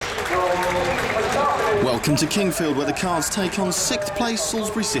Welcome to Kingfield, where the Cards take on 6th place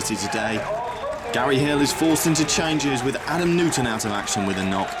Salisbury City today. Gary Hill is forced into changes with Adam Newton out of action with a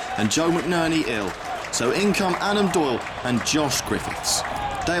knock and Joe McNerney ill. So in come Adam Doyle and Josh Griffiths.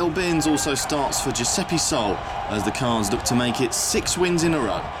 Dale Binns also starts for Giuseppe Sol as the Cards look to make it 6 wins in a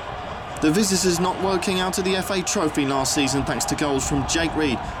row. The visitors not working out of the FA Trophy last season thanks to goals from Jake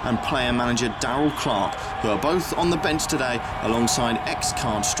Reed and player-manager Darryl Clark, who are both on the bench today alongside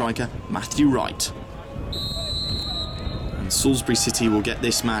ex-Card striker Matthew Wright. And Salisbury City will get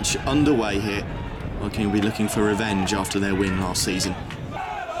this match underway here. Woking will be looking for revenge after their win last season.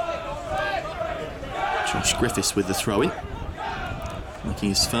 Josh Griffiths with the throw-in. Making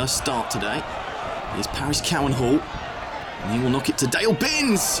his first start today is Paris Cowan Hall. And he will knock it to Dale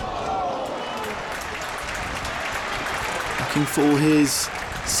Binns. Looking for his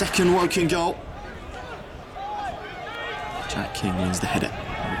second Woking goal. Jack King wins the header.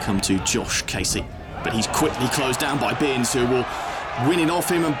 It will come to Josh Casey. But he's quickly closed down by Binns, who will win it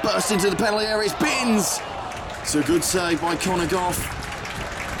off him and burst into the penalty area. It's Binns! It's a good save by Connor Goff.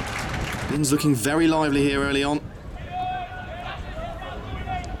 Binns looking very lively here early on.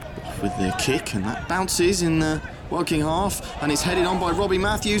 Off with the kick, and that bounces in the Woking half, and it's headed on by Robbie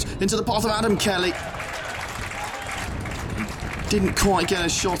Matthews into the path of Adam Kelly. Didn't quite get a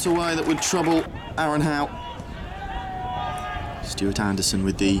shot away that would trouble Aaron Howe. Stuart Anderson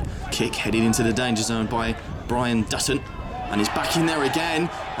with the kick, headed into the danger zone by Brian Dutton. And he's back in there again,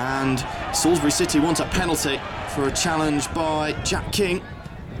 and Salisbury City want a penalty for a challenge by Jack King.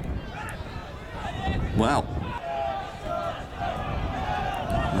 Well,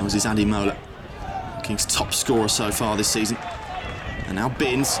 that was his Andy Mola, King's top scorer so far this season. And now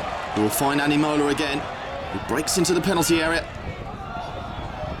Binns, who will find Andy Mola again, who breaks into the penalty area.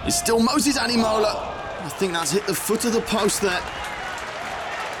 It's still Moses Andy Mola. I think that's hit the foot of the post there.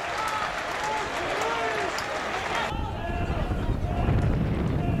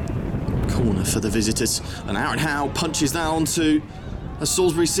 Corner for the visitors, and Aaron Howe punches that onto a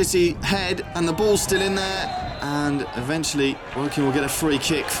Salisbury City head, and the ball's still in there, and eventually Woking will get a free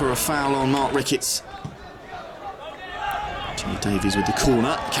kick for a foul on Mark Ricketts. Jimmy Davies with the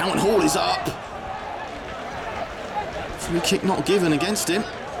corner. Cowan Hall is up. Free kick not given against him.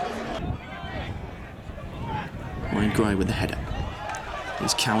 Wayne Gray with the header.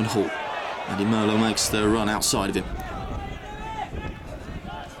 Here's Cowan Hall. Andy Merlo makes the run outside of him.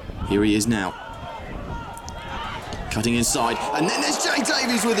 Here he is now. Cutting inside, and then there's Jay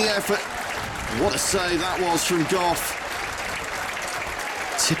Davies with the effort. What a save that was from Goff.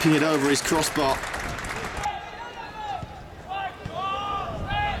 Tipping it over his crossbar.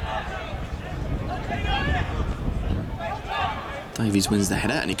 Davies wins the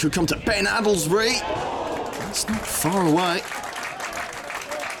header, and he could come to Ben Addlesbury. It's not far away.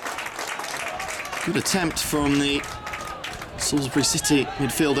 Good attempt from the Salisbury City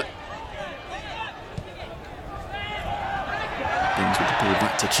midfielder. Binns with the ball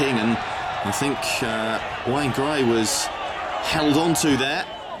back to King, and I think Wayne Gray was held onto there.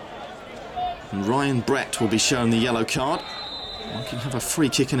 And Ryan Brett will be shown the yellow card. Woking have a free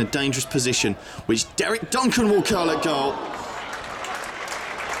kick in a dangerous position, which Derek Duncan will curl at goal.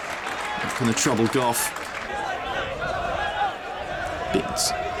 Not going to trouble Goff.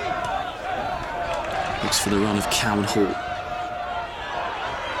 Binns looks for the run of Cowan Hall.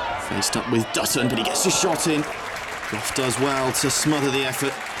 Faced up with Dutton, but he gets his shot in. Goff does well to smother the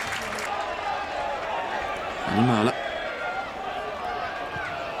effort. Andy Mola.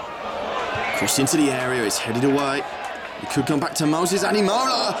 Crossed into the area, it's headed away. It could come back to Moses Andy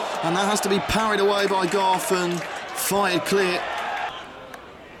Mola, and that has to be parried away by Goff and fired clear.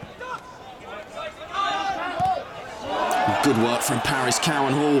 Good work from Paris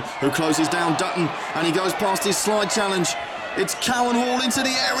Cowan Hall, who closes down Dutton, and he goes past his slide challenge. It's Cowan Hall into the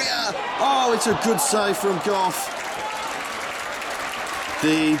area. Oh, it's a good save from Goff.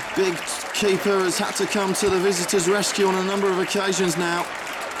 The big keeper has had to come to the visitors' rescue on a number of occasions now.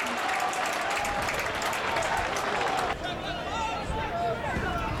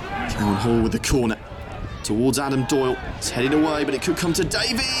 Cowan Hall with the corner towards Adam Doyle. It's headed away, but it could come to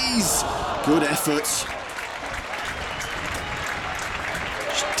Davies. Good effort.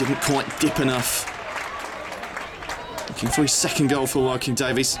 Didn't quite dip enough. Looking for his second goal for Woking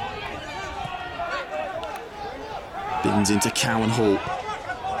Davies. Binns into Cowan Hall.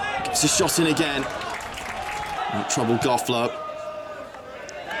 Gets a shot in again. Won't trouble Gofflow.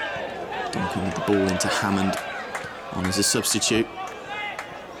 Duncan with the ball into Hammond on as a substitute.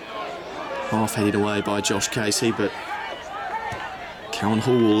 Half headed away by Josh Casey, but Cowan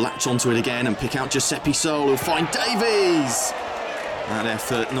Hall will latch onto it again and pick out Giuseppe Sol, who'll find Davies. That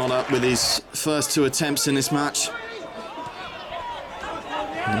effort not up with his first 2 attempts in this match.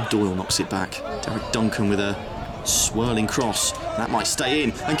 And then Doyle knocks it back. Derek Duncan with a swirling cross. That might stay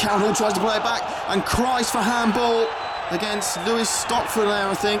in. And Karen Hall tries to play it back and cries for handball against Lewis Stockford there,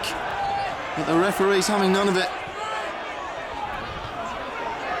 I think. But the referee's having none of it.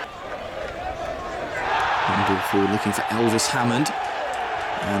 Handball forward looking for Elvis Hammond.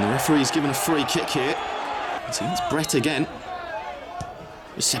 And the referee's given a free kick here. So it's Brett again.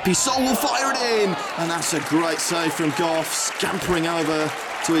 Seppi Sol will fire it in, and that's a great save from Goff, scampering over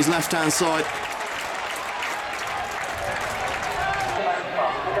to his left-hand side.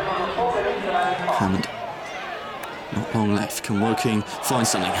 Hammond, not long left. Can Woking find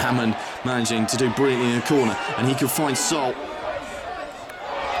something? Hammond managing to do brilliantly in the corner, and he can find Sol.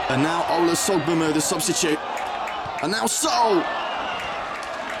 And now Ola Sogbamu, the substitute. And now Sol!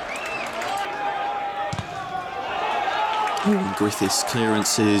 Griffiths'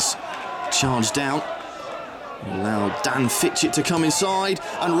 clearance is charged down. Allow Dan Fitchett to come inside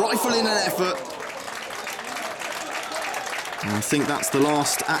and rifle in an effort. And I think that's the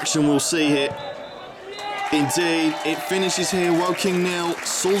last action we'll see here. Indeed, it finishes here. Woking 0,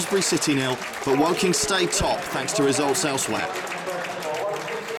 Salisbury City 0, but Woking stay top thanks to results elsewhere.